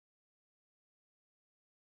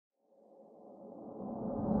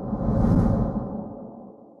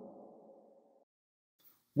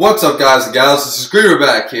What's up, guys and gals? This is Griever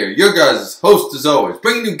back here, your guys' host as always,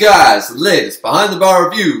 bringing you guys the latest behind the bar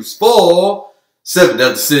reviews for Seven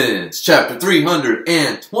Deadly Sins, chapter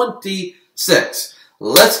 326.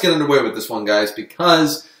 Let's get underway with this one, guys,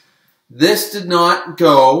 because this did not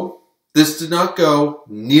go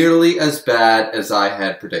nearly as bad as I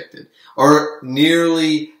had predicted, or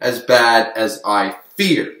nearly as bad as I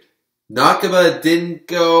feared. Nakaba didn't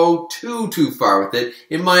go too far with it.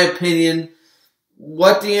 In my opinion,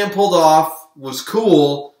 what Diane pulled off was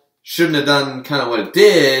cool. Shouldn't have done kind of what it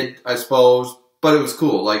did, I suppose, but it was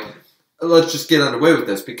cool. Like, let's just get underway with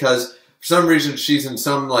this, because for some reason she's in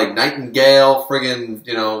some, like, nightingale,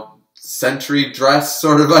 friggin', century dress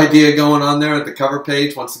sort of idea going on there at the cover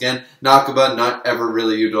page. Once again, Nakaba not ever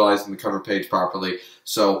really utilizing the cover page properly.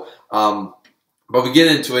 So, but we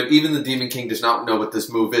get into it. Even the Demon King does not know what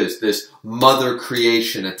this move is, this mother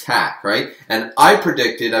creation attack, right? And I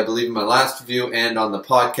predicted, I believe in my last review and on the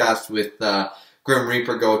podcast with Grim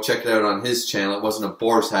Reaper, go check it out on his channel. It wasn't a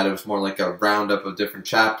boar's hat, it was more like a roundup of different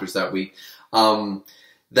chapters that week.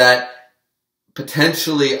 That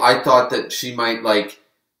potentially I thought that she might, like,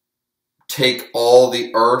 take all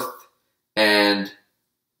the earth and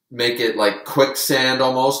make it like quicksand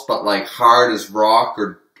almost, but like hard as rock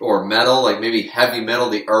or metal, like maybe heavy metal,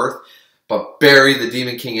 the earth, but bury the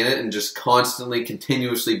Demon King in it and just constantly,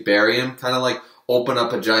 continuously bury him. Kind of like open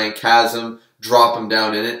up a giant chasm, drop him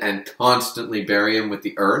down in it, and constantly bury him with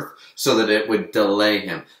the earth so that it would delay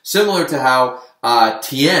him. Similar to how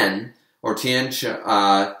Tien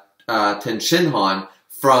Shinhan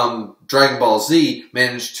from Dragon Ball Z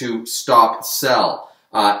managed to stop Cell.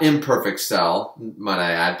 Imperfect Cell, might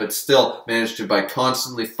I add, but still managed to, by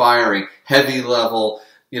constantly firing heavy level,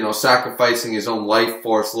 sacrificing his own life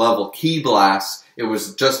force level ki blasts, it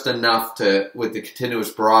was just enough to, with the continuous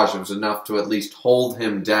barrage, it was enough to at least hold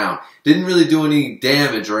him down. Didn't really do any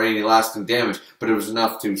damage or any lasting damage, but it was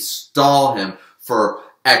enough to stall him for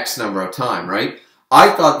X number of time, right?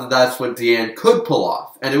 I thought that that's what Diane could pull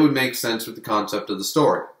off, and it would make sense with the concept of the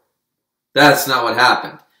story. That's not what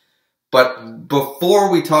happened. But before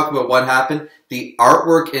we talk about what happened, the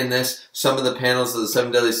artwork in this, some of the panels of the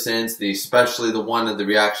Seven Deadly Sins, especially the one of the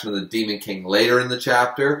reaction of the Demon King later in the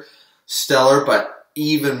chapter, stellar, but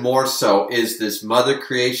even more so is this mother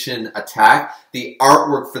creation attack. The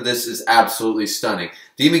artwork for this is absolutely stunning.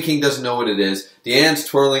 Demon King doesn't know what it is. Diane's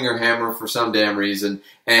twirling her hammer for some damn reason,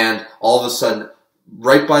 and all of a sudden,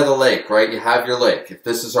 right by the lake, right, you have your lake, if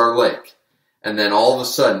this is our lake. And then all of a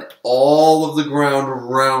sudden, all of the ground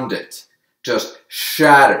around it just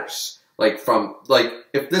shatters. If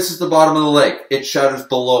this is the bottom of the lake, it shatters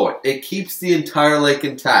below it. It keeps the entire lake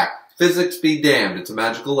intact. Physics be damned, it's a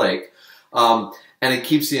magical lake. And it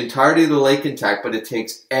keeps the entirety of the lake intact, but it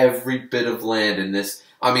takes every bit of land in this.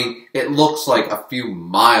 I mean, it looks like a few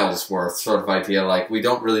miles worth sort of idea. Like, we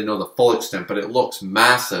don't really know the full extent, but it looks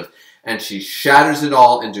massive. And she shatters it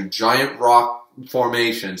all into giant rock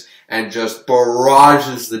formations and just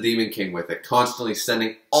barrages the Demon King with it, constantly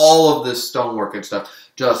sending all of this stonework and stuff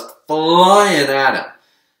just flying at him.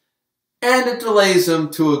 And it delays him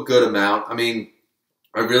to a good amount. I mean,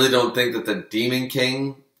 I really don't think that the Demon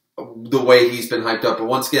King, the way he's been hyped up, but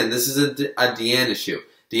once again, this is a Diane issue.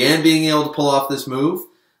 Diane being able to pull off this move,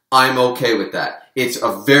 I'm okay with that. It's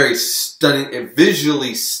a very stunning,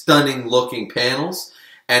 visually stunning looking panels,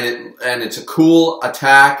 and it's a cool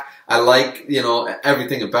attack. I like,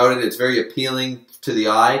 everything about it. It's very appealing to the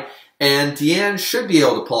eye. And Diane should be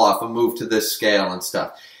able to pull off a move to this scale and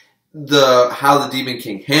stuff. How the Demon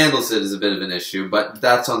King handles it is a bit of an issue, but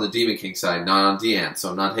that's on the Demon King side, not on Diane.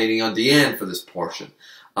 So I'm not hating on Diane for this portion.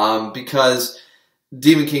 Because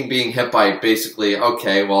Demon King being hit by basically,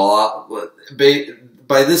 okay, well,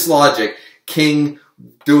 by this logic, King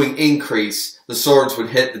doing increase, the swords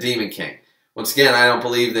would hit the Demon King. Once again, I don't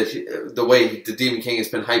believe that the way the Demon King has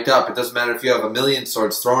been hyped up, it doesn't matter if you have 1,000,000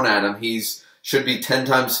 swords thrown at him, should be 10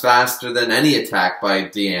 times faster than any attack by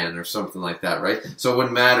Diane or something like that, right? So it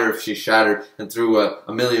wouldn't matter if she shattered and threw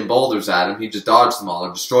a million boulders at him, he'd just dodge them all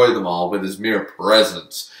or destroy them all with his mere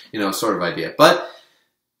presence, sort of idea. But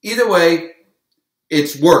either way,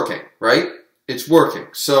 it's working, right? It's working.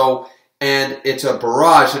 So, and it's a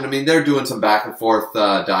barrage, and I mean, they're doing some back and forth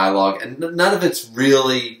dialogue, and none of it's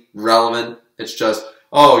really relevant. It's just,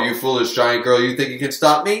 oh, you foolish giant girl, you think you can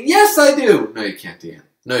stop me? Yes, I do! No, you can't, Diane.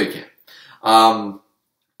 No, you can't.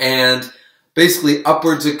 And basically,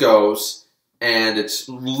 upwards it goes, and it's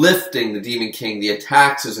lifting the Demon King. The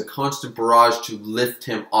attacks is a constant barrage to lift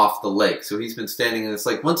him off the lake. So he's been standing, and it's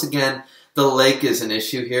like, once again, the lake is an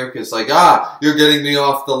issue here, because like, you're getting me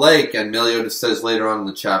off the lake. And Meliodas says later on in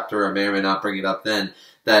the chapter, I may or may not bring it up then,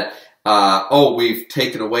 that oh, we've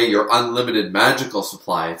taken away your unlimited magical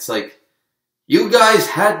supply. It's like, you guys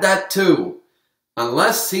had that too.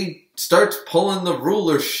 Unless he starts pulling the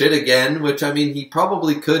ruler shit again, which, I mean, he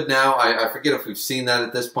probably could now. I forget if we've seen that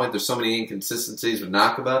at this point. There's so many inconsistencies with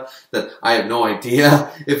Nakaba that I have no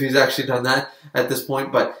idea if he's actually done that at this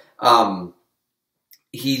point. But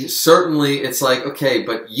he certainly, it's like, okay,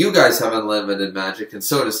 but you guys have unlimited magic, and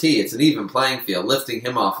so does he. It's an even playing field. Lifting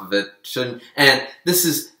him off of it shouldn't. And this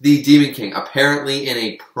is the Demon King, apparently in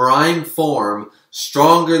a prime form,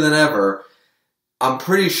 stronger than ever. I'm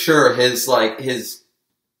pretty sure his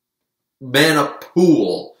mana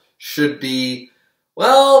pool should be,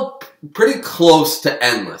 well, pretty close to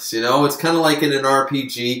endless, you know? It's kind of like in an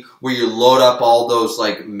RPG where you load up all those,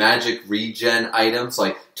 like, magic regen items,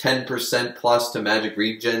 like 10% plus to magic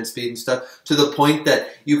regen speed and stuff, to the point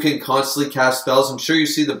that you can constantly cast spells. I'm sure you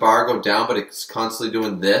see the bar go down, but it's constantly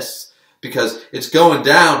doing this, because it's going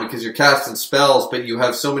down because you're casting spells, but you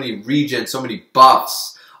have so many regen, so many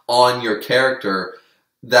buffs on your character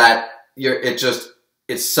that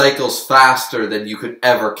it cycles faster than you could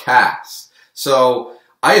ever cast. So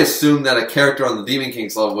I assume that a character on the Demon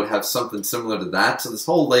King's level would have something similar to that. So this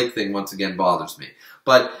whole lake thing, once again, bothers me.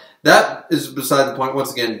 But that is beside the point.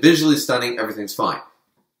 Once again, visually stunning, everything's fine.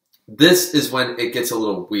 This is when it gets a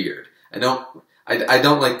little weird. I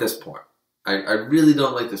don't like this point. I really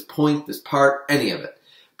don't like this point, this part, any of it.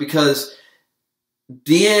 Because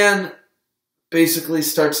Diane basically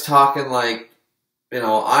starts talking like, you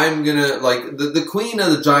know, I'm gonna, like, the Queen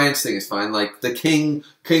of the Giants thing is fine. Like, the King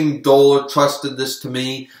Dola trusted this to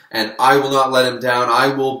me, and I will not let him down. I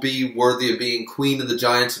will be worthy of being Queen of the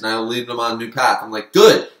Giants, and I will lead them on a new path. I'm like,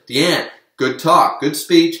 good, Diane, good talk, good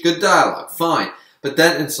speech, good dialogue, fine. But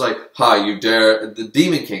then it's like, you dare, the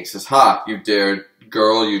Demon King says, you dare,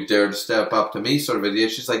 girl, you dare to step up to me, sort of idea.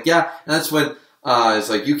 She's like, yeah, and that's when, it's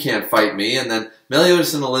like, you can't fight me. And then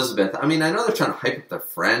Meliodas and Elizabeth, I mean, I know they're trying to hype up their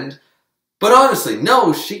friend, but honestly,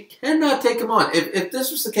 no, she cannot take him on. If this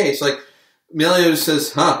was the case, like, Meliodas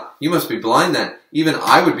says, you must be blind then. Even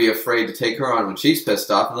I would be afraid to take her on when she's pissed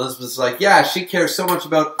off. And Elizabeth's like, yeah, she cares so much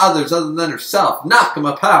about others other than herself. Knock him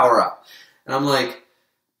a power up. And I'm like,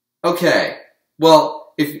 okay,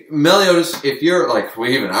 well, if Meliodas, if you're like, well,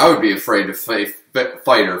 even I would be afraid to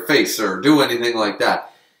fight or face or do anything like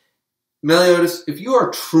that. Meliodas, if you are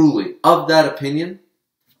truly of that opinion,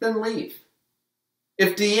 then leave.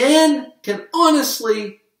 If Diane can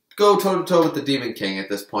honestly go toe-to-toe with the Demon King at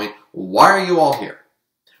this point, why are you all here?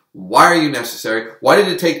 Why are you necessary? Why did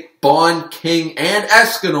it take Bond, King, and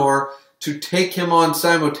Escanor to take him on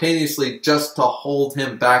simultaneously just to hold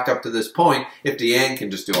him back up to this point if Diane can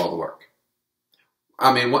just do all the work?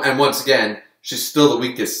 I mean, and once again, she's still the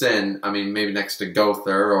weakest sin. I mean, maybe next to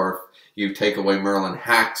Gother, or you take away Merlin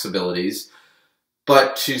Hack's abilities.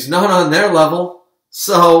 But she's not on their level,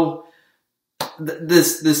 so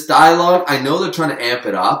this dialogue, I know they're trying to amp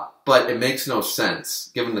it up, but it makes no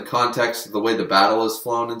sense, given the context of the way the battle is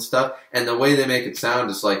flown and stuff, and the way they make it sound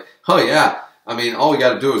is like, oh yeah, I mean, all we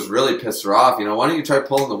gotta do is really piss her off, you know, why don't you try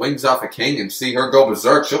pulling the wings off a king and see her go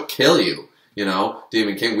berserk, she'll kill you, you know,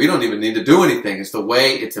 Demon King, we don't even need to do anything, it's the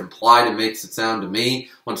way it's implied, it makes it sound to me,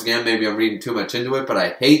 once again, maybe I'm reading too much into it, but I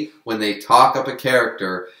hate when they talk up a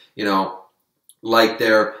character, you know, like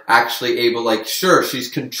they're actually able, like, sure, she's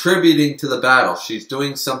contributing to the battle. She's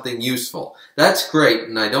doing something useful. That's great,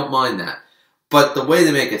 and I don't mind that. But the way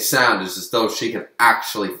they make it sound is as though she can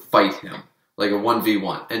actually fight him, like a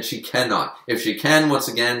 1v1. And she cannot. If she can, once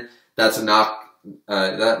again, that's a knock,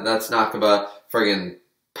 that's Nakaba friggin'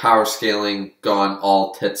 power scaling gone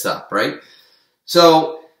all tits up, right?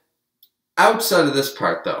 So, outside of this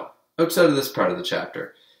part, though, outside of this part of the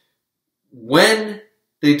chapter, when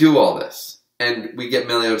they do all this, and we get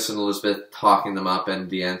Meliodas and Elizabeth talking them up, and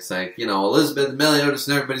Diane saying, you know, Elizabeth, Meliodas,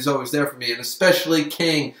 and everybody's always there for me, and especially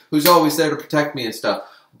King, who's always there to protect me and stuff.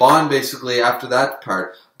 Bond basically, after that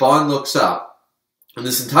part, Bond looks up, and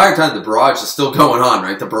this entire time the barrage is still going on,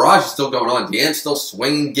 right? The barrage is still going on. Diane's still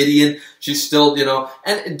swinging Gideon. She's still, you know,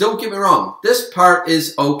 and don't get me wrong, this part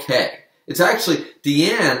is okay. It's actually,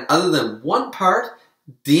 Diane, other than one part,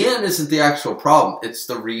 Diane isn't the actual problem. It's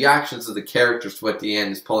the reactions of the characters to what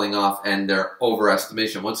Diane is pulling off and their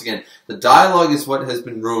overestimation. Once again, the dialogue is what has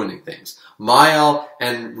been ruining things. Mael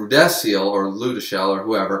and Rudeciel, or Ludiciel, or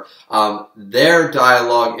whoever, their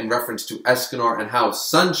dialogue in reference to Escanor and how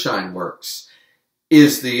Sunshine works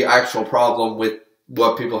is the actual problem with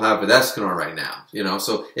what people have with Escanor right now. You know,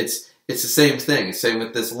 so it's the same thing. It's the same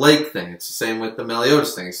with this lake thing. It's the same with the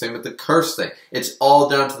Meliodas thing. It's the same with the curse thing. It's all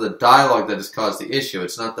down to the dialogue that has caused the issue.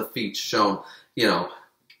 It's not the feats shown, you know,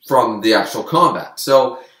 from the actual combat.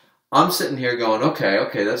 So I'm sitting here going,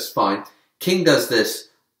 okay, that's fine. King does this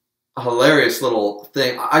hilarious little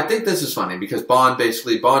thing. I think this is funny because Bond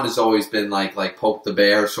has always been like poke the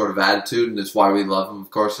bear sort of attitude, and that's why we love him, of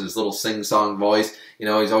course, his little sing-song voice. You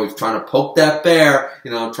know, he's always trying to poke that bear,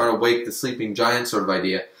 you know, trying to wake the sleeping giant sort of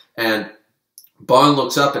idea. And Bond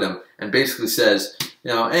looks up at him and basically says,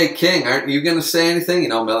 you know, hey, King, aren't you going to say anything? You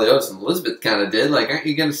know, Meliodas and Elizabeth kind of did. Like, aren't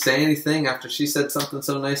you going to say anything after she said something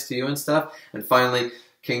so nice to you and stuff? And finally,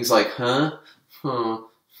 King's like, huh?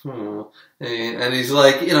 And he's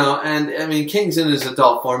like, you know, and I mean, King's in his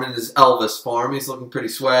adult form, in his Elvis form. He's looking pretty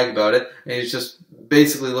swag about it. And he just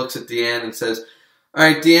basically looks at Diane and says, all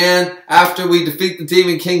right, Diane, after we defeat the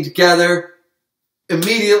Demon King together,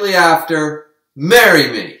 immediately after,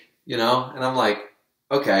 marry me. You know? And I'm like,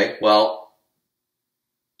 okay, well,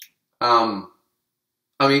 I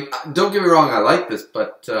mean, don't get me wrong, I like this,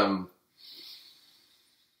 but,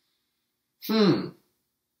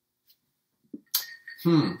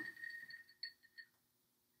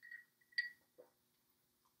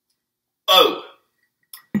 Oh!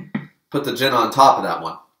 Put the gin on top of that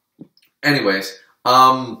one. Anyways,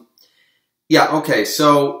 yeah, okay,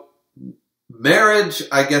 so marriage,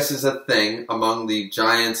 I guess, is a thing among the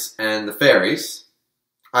giants and the fairies.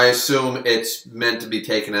 I assume it's meant to be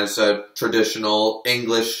taken as a traditional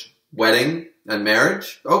English wedding and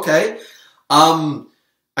marriage. Okay. I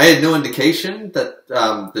had no indication that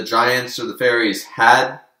the giants or the fairies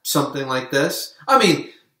had something like this. I mean,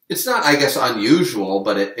 it's not, I guess, unusual,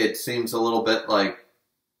 but it seems a little bit like,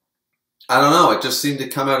 I don't know, it just seemed to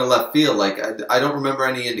come out of left field. Like, I don't remember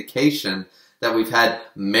any indication that we've had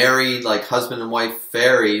married, like, husband and wife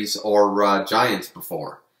fairies or giants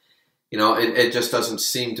before. You know, it just doesn't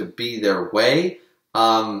seem to be their way.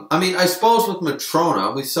 I mean, I suppose with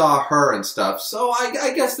Matrona, we saw her and stuff, so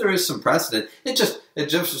I guess there is some precedent. It just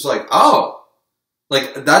was like, oh,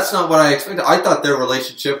 like, that's not what I expected. I thought their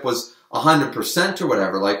relationship was 100% or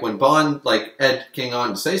whatever. Like, when Bond, like, edged King on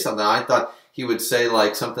to say something, I thought he would say,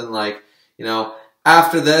 like, something like, you know,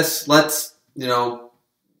 after this, let's, you know,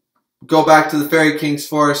 go back to the Fairy King's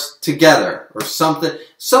forest together, or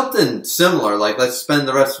something similar, like let's spend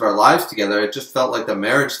the rest of our lives together. It just felt like the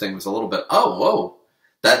marriage thing was a little bit, oh, whoa,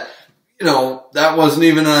 that, you know, that wasn't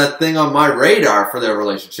even a thing on my radar for their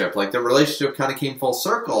relationship. Like, their relationship kind of came full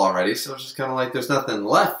circle already, so it's just kind of like there's nothing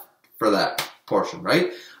left for that portion,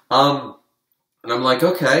 right? And I'm like,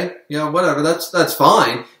 okay, you know, whatever, that's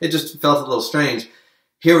fine. It just felt a little strange.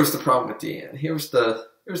 Here was the problem with Diane. Here's the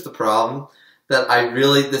problem. That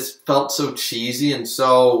this felt so cheesy and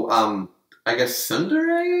so, I guess,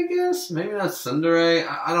 tsundere, I guess? Maybe not tsundere,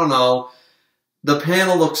 I don't know. The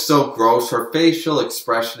panel looks so gross. Her facial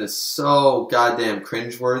expression is so goddamn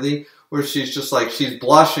cringeworthy, where she's just like, she's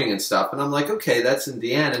blushing and stuff. And I'm like, okay, that's in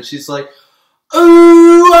Diane. And she's like,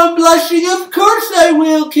 ooh, I'm blushing, of course I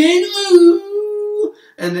will, King, ooh.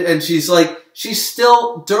 And she's like, she's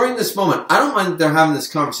still, during this moment, I don't mind that they're having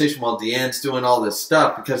this conversation while Diane's doing all this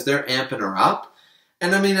stuff because they're amping her up.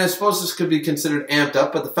 And I mean, I suppose this could be considered amped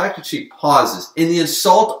up, but the fact that she pauses in the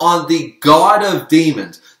assault on the god of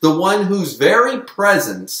demons, the one whose very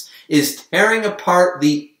presence is tearing apart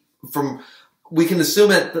we can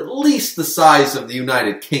assume at least the size of the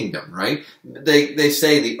United Kingdom, right? They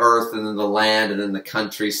say the earth and then the land and then the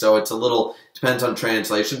country, so it's a little, depends on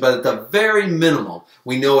translation, but at the very minimum,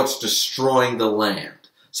 we know it's destroying the land.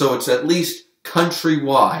 So it's at least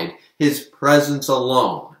countrywide, his presence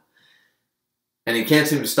alone. And he can't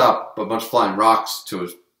seem to stop a bunch of flying rocks to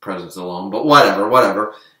his presence alone, but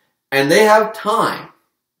whatever. And they have time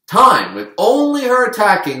with only her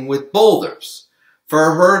attacking with boulders,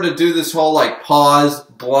 for her to do this whole, like, pause,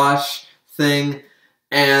 blush thing,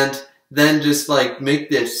 and then just, like, make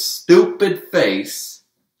this stupid face,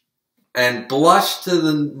 and blush to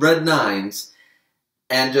the red nines,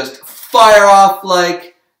 and just fire off,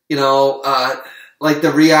 like, you know, like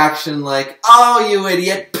the reaction, like, oh, you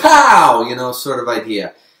idiot, pow, you know, sort of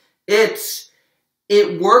idea. It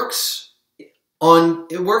works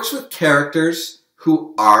with characters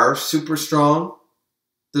who are super strong.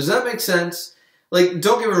 Does that make sense? Like,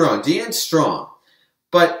 don't get me wrong, Diane's strong,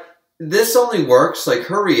 but this only works, like,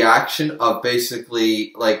 her reaction of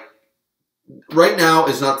basically, like, right now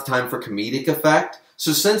is not the time for comedic effect.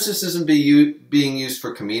 So since this isn't being used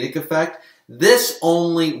for comedic effect, this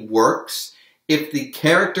only works if the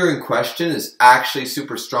character in question is actually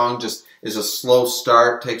super strong, just is a slow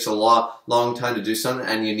start, takes a long time to do something,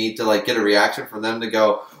 and you need to, like, get a reaction from them to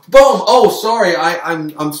go, boom, oh, sorry,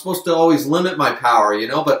 I'm supposed to always limit my power, you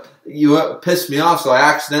know, but you pissed me off, so I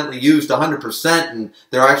accidentally used 100%, and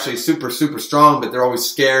they're actually super strong, but they're always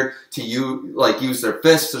scared to use their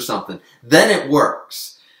fists or something. Then it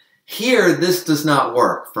works. Here, this does not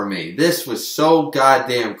work for me. This was so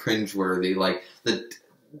goddamn cringeworthy. Like, the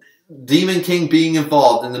Demon King being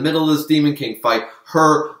involved in the middle of this Demon King fight,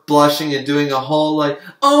 her blushing and doing a whole like,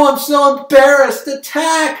 oh, I'm so embarrassed,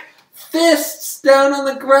 attack, fists down on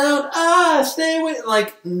the ground, stay away.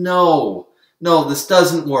 Like, no, this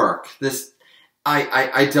doesn't work. This,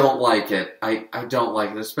 I don't like it. I don't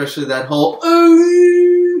like it, especially that whole,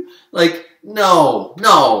 like, no.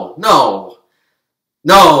 Now,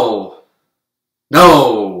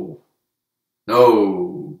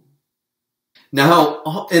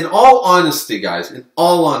 in all honesty, guys,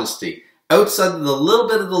 outside of the little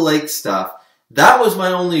bit of the lake stuff, that was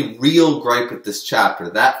my only real gripe with this chapter.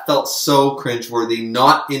 That felt so cringeworthy,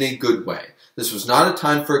 not in a good way. This was not a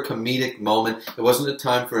time for a comedic moment. It wasn't a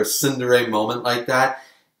time for a Cinderella moment like that.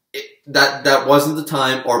 That wasn't the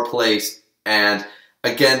time or place, and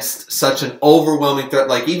against such an overwhelming threat,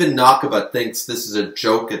 like even Nakaba thinks this is a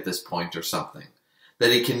joke at this point or something,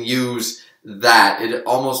 that he can use that. It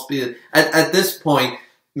almost be at this point,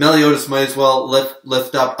 Meliodas might as well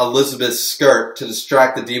lift up Elizabeth's skirt to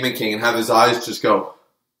distract the Demon King and have his eyes just go,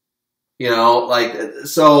 like,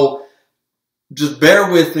 so just bear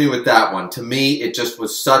with me with that one. To me, it just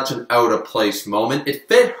was such an out of place moment. It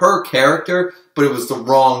fit her character, but it was the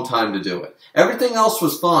wrong time to do it. Everything else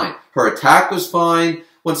was fine. Her attack was fine.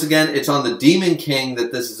 Once again, it's on the Demon King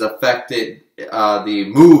that this is affected. The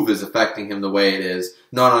move is affecting him the way it is,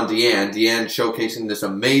 not on Diane. Diane showcasing this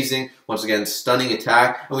amazing, once again, stunning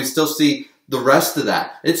attack, and we still see the rest of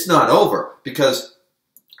that. It's not over, because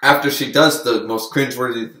after she does the most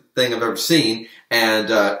cringeworthy thing I've ever seen,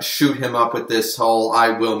 and shoot him up with this whole I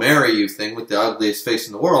will marry you thing with the ugliest face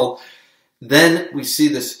in the world, then we see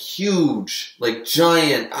this huge, like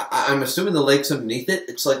giant, I'm assuming the lake's underneath it.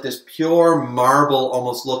 It's like this pure marble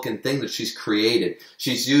almost looking thing that she's created.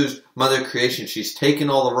 She's used Mother Creation. She's taken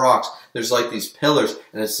all the rocks. There's like these pillars,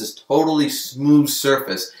 and it's this totally smooth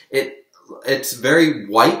surface. It's very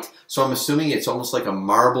white, so I'm assuming it's almost like a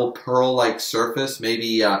marble pearl-like surface.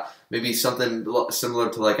 Maybe something similar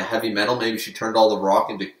to like a heavy metal. Maybe she turned all the rock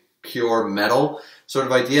into pure metal sort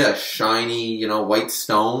of idea, a shiny, white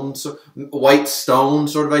stone sort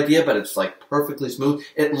of idea, but it's like perfectly smooth.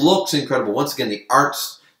 It looks incredible. Once again, the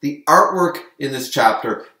artwork in this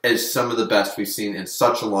chapter is some of the best we've seen in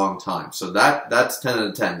such a long time. So that's 10 out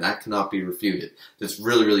of 10. That cannot be refuted. That's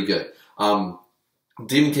really, really good.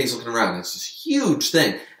 Demon King's looking around. It's this huge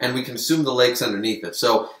thing, and we can assume the lake's underneath it.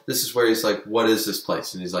 So this is where he's like, what is this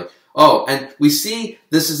place? And he's like, oh, and we see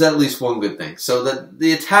this is at least one good thing. So that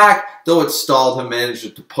the attack, though it stalled him,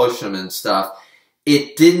 managed to push him and stuff,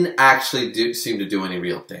 it didn't actually seem to do any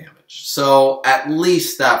real damage. So at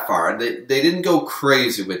least that far. They didn't go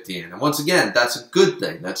crazy with Diane. And once again, that's a good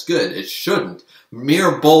thing. That's good. It shouldn't.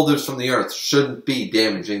 Mere boulders from the earth shouldn't be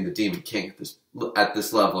damaging the Demon King at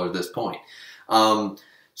this level or this point.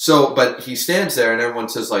 But he stands there and everyone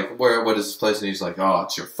says, like, what is this place? And he's like, oh,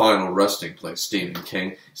 it's your final resting place, Demon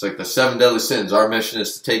King. He's like, the 7 deadly sins. Our mission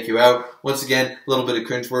is to take you out. Once again, a little bit of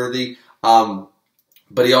cringeworthy.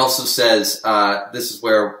 But he also says, this is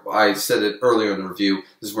where I said it earlier in the review,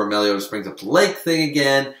 this is where Meliodas brings up the lake thing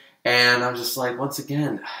again. And I'm just like, once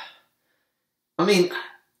again, I mean,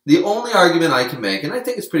 the only argument I can make, and I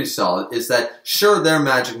think it's pretty solid, is that sure, their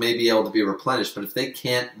magic may be able to be replenished, but if they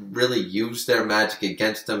can't really use their magic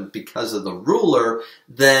against them because of the ruler,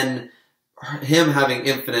 then him having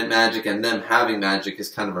infinite magic and them having magic is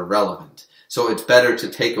kind of irrelevant. So it's better to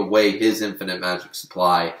take away his infinite magic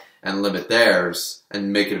supply and limit theirs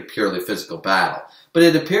and make it a purely physical battle. But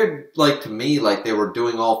it appeared like to me like they were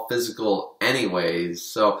doing all physical anyways.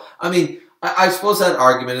 So, I mean, I suppose that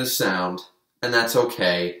argument is sound. And that's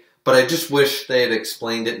okay, but I just wish they had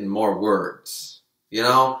explained it in more words,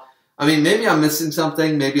 I mean, maybe I'm missing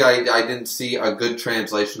something. Maybe I didn't see a good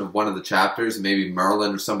translation of one of the chapters. Maybe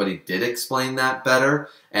Merlin or somebody did explain that better,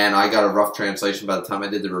 and I got a rough translation by the time I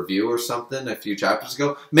did the review or something a few chapters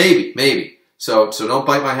ago. Maybe. So don't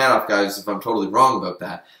bite my head off, guys, if I'm totally wrong about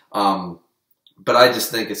that. But I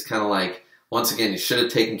just think it's kind of like, once again, you should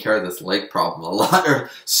have taken care of this lake problem a lot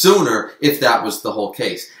sooner if that was the whole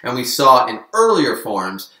case. And we saw in earlier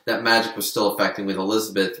forms that magic was still affecting with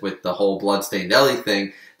Elizabeth, with the whole bloodstained Ellie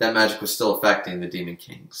thing, that magic was still affecting the Demon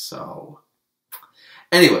King. So,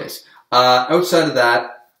 anyways, outside of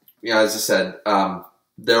that, as I said,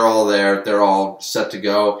 they're all there. They're all set to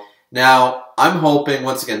go. Now, I'm hoping,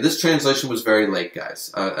 once again, this translation was very late, guys.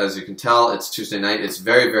 As you can tell, it's Tuesday night. It's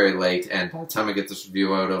very, very late, and by the time I get this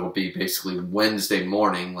review out, it'll be basically Wednesday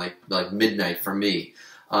morning, like midnight for me.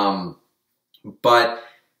 But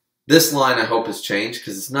this line, I hope, has changed,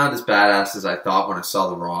 because it's not as badass as I thought when I saw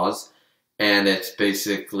the Raws. And it's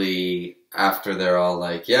basically after they're all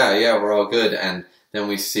like, yeah, we're all good. And then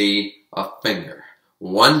we see a finger.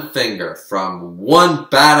 One finger from one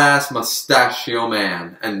badass mustachio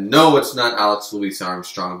man. And no, it's not Alex Louis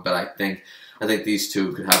Armstrong, but I think these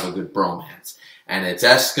two could have a good bromance. And it's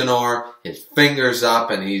Escanor, his finger's up,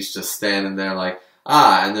 and he's just standing there like,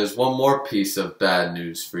 and there's one more piece of bad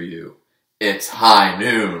news for you. It's high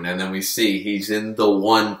noon. And then we see he's in the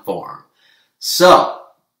one form. So,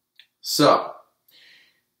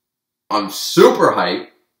 I'm super hyped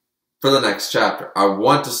for the next chapter. I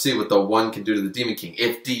want to see what the one can do to the Demon King.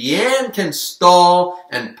 If Diane can stall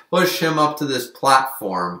and push him up to this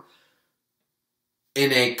platform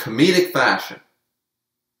in a comedic fashion,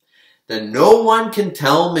 then no one can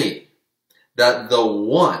tell me that the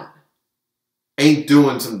one ain't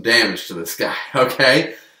doing some damage to this guy,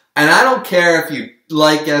 okay? And I don't care if you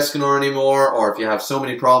like Escanor anymore or if you have so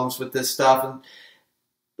many problems with this stuff. And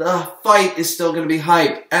the fight is still going to be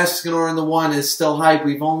hype. Escanor and the One is still hype.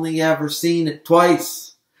 We've only ever seen it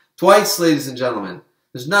twice. Twice, ladies and gentlemen.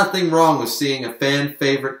 There's nothing wrong with seeing a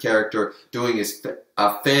fan-favorite character doing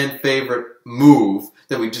a fan-favorite move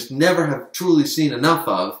that we just never have truly seen enough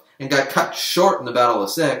of and got cut short in the Battle of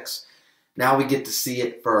Six. Now we get to see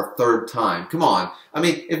it for a third time. Come on. I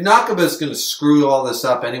mean, if Nakaba's going to screw all this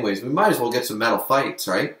up anyways, we might as well get some metal fights,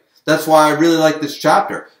 right? That's why I really like this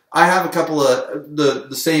chapter. I have a couple of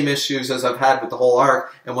the same issues as I've had with the whole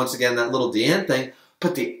arc, and once again, that little Diane thing,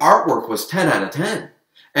 but the artwork was 10 out of 10.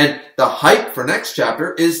 And the hype for next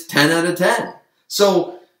chapter is 10 out of 10.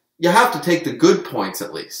 So you have to take the good points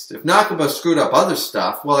at least. If Nakaba screwed up other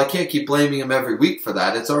stuff, well, I can't keep blaming him every week for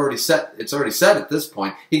that. It's already set. It's already set at this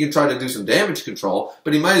point. He can try to do some damage control,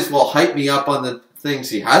 but he might as well hype me up on the things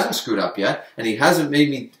he hasn't screwed up yet, and he hasn't made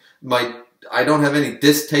me I don't have any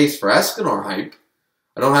distaste for Escanor hype.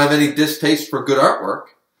 I don't have any distaste for good artwork.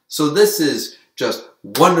 So this is just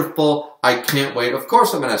wonderful. I can't wait. Of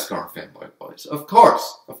course I'm an Escanor fanboy, boys. Of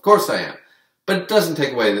course I am. But it doesn't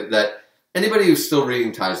take away that anybody who's still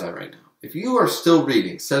reading Taizai right now, if you are still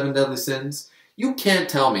reading Seven Deadly Sins, you can't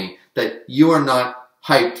tell me that you are not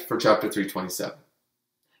hyped for chapter 327.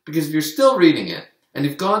 Because if you're still reading it, and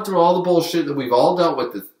you've gone through all the bullshit that we've all dealt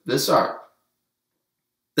with this arc,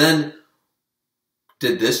 then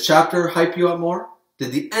did this chapter hype you up more?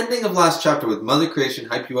 Did the ending of last chapter with Mother Creation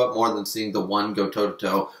hype you up more than seeing the One go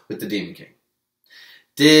toe-to-toe with the Demon King?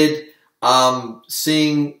 Did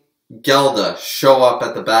seeing Gelda show up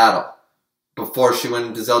at the battle before she went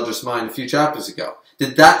into Zeldris' mind a few chapters ago,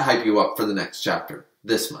 did that hype you up for the next chapter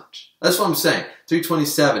this much? That's what I'm saying.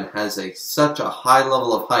 327 has such a high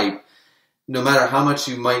level of hype. No matter how much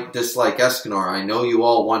you might dislike Escanor, I know you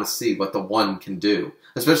all want to see what the One can do.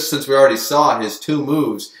 Especially since we already saw his 2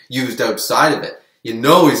 moves used outside of it. You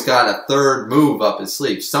know he's got a third move up his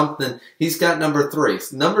sleeve. Something, he's got number 3.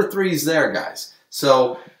 Number 3's there, guys.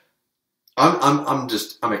 So, I'm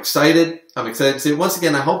excited. I'm excited to see it. Once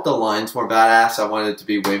again, I hope the line's more badass. I wanted it to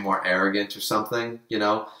be way more arrogant or something, you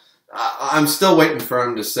know. I'm still waiting for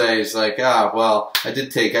him to say, he's like, well, I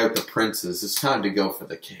did take out the princes. It's time to go for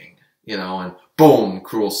the king, you know, and boom,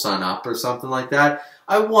 cruel sun up or something like that.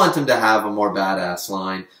 I want him to have a more badass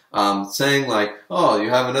line, saying like, oh, you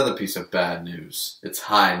have another piece of bad news. It's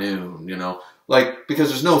high noon, you know, like, because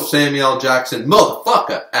there's no Samuel Jackson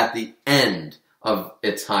motherfucker at the end of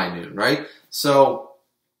It's High Noon, right? So,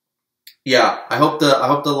 yeah, I hope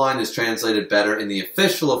the line is translated better in the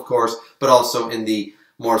official, of course, but also in the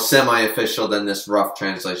more semi-official than this rough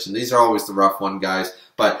translation. These are always the rough one, guys,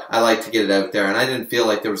 but I like to get it out there, and I didn't feel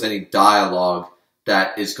like there was any dialogue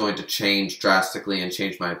that is going to change drastically and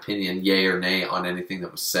change my opinion, yay or nay, on anything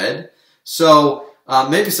that was said. So,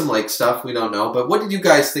 maybe some lake stuff, we don't know. But what did you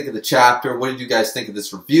guys think of the chapter? What did you guys think of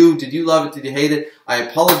this review? Did you love it? Did you hate it? I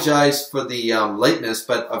apologize for the lateness,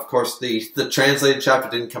 but of course the translated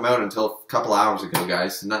chapter didn't come out until a couple hours ago,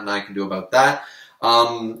 guys. Nothing I can do about that.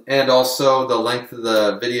 And also the length of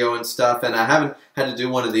the video and stuff. And I haven't had to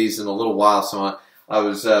do one of these in a little while, so I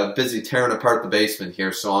was busy tearing apart the basement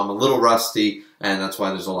here, so I'm a little rusty, and that's why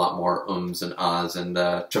there's a lot more ums and ahs and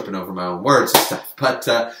tripping over my own words and stuff. But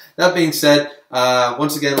that being said,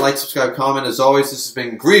 once again, like, subscribe, comment. As always, this has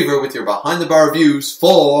been Griever with your Behind the Bar reviews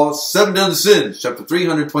for Seven Deadly Sins, chapter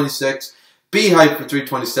 326. Be hyped for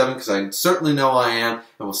 327, because I certainly know I am, and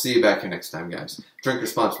we'll see you back here next time, guys. Drink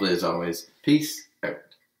responsibly as always. Peace.